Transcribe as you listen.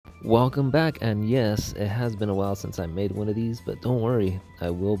Welcome back, and yes, it has been a while since I made one of these, but don't worry, I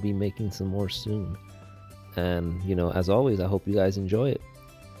will be making some more soon. And as always, I hope you guys enjoy it.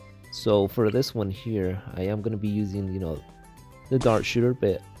 So for this one here, I am going to be using the dart shooter,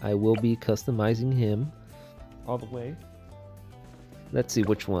 but I will be customizing him all the way. Let's see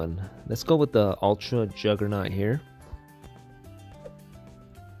which one. Let's go with the Ultra Juggernaut here.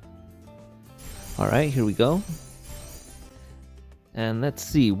 Alright, here we go. And let's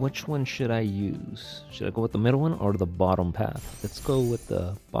see, which one should I use? Should I go with the middle one or the bottom path? Let's go with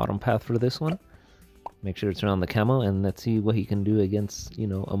the bottom path for this one. Make sure to turn on the camo, and let's see what he can do against, a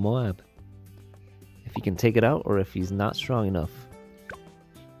MOAB. If he can take it out or if he's not strong enough.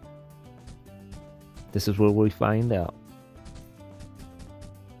 This is where we find out.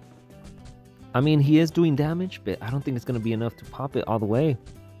 I mean, he is doing damage, but I don't think it's going to be enough to pop it all the way.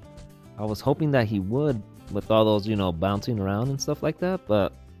 I was hoping that he would, with all those, bouncing around and stuff like that,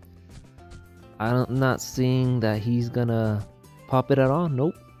 but I'm not seeing that he's gonna pop it at all.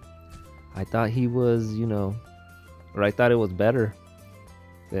 Nope. I thought he was, or I thought it was better,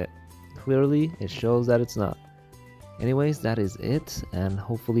 but clearly it shows that it's not. Anyways, that is it, and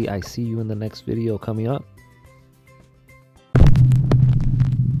hopefully I see you in the next video coming up.